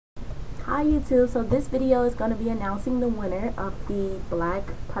Hi YouTube, so this video is going to be announcing the winner of the black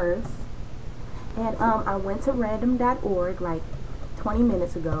purse. And I went to random.org like 20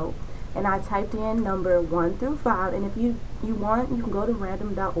 minutes ago and I typed in number 1 through 5, and if you want, you can go to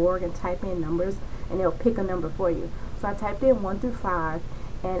random.org and type in numbers and it'll pick a number for you. So I typed in 1 through 5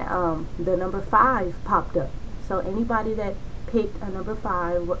 and the number 5 popped up. So anybody that picked a number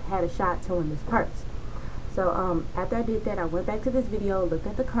 5 had a shot to win this purse. So after I did that, I went back to this video, looked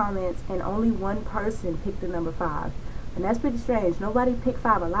at the comments, and only one person picked the number 5. And that's pretty strange. Nobody picked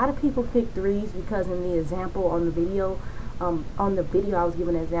 5. A lot of people picked 3s because in the example on the video, I was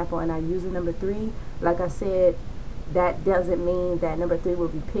giving an example and I used the number 3. Like I said, that doesn't mean that number 3 will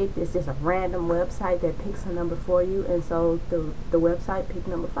be picked. It's just a random website that picks a number for you, and so the website picked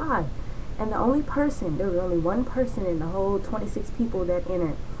number 5. And there was only one person in the whole 26 people that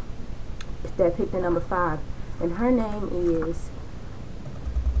entered that picked the number 5, and her name is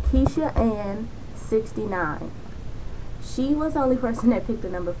Keisha Ann 69. She was the only person that picked the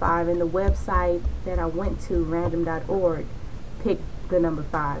number 5, and the website that I went to, random.org, picked the number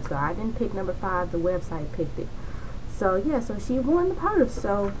 5. So I didn't pick number 5, the website picked it. So yeah, so she won the purse.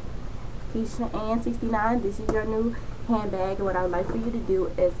 So Keisha Ann 69, this is your new handbag, and what I would like for you to do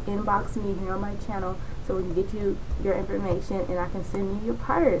is inbox me here on my channel so we can get you your information and I can send you your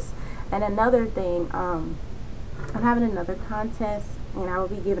purse. And another thing, I'm having another contest and I will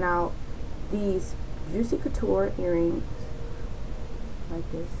be giving out these Juicy Couture earrings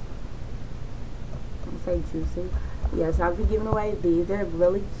like this. I'm gonna say juicy. Yes, I'll be giving away these. They're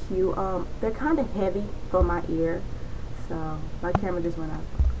really cute. They're kind of heavy for my ear, so my camera just went out.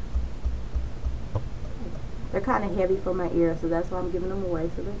 They're kind of heavy for my ear, so that's why I'm giving them away.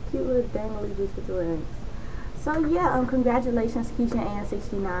 So they're cute little dangly Juicy Couture earrings. So yeah, congratulations Keisha Ann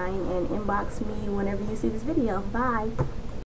 69, and inbox me whenever you see this video. Bye.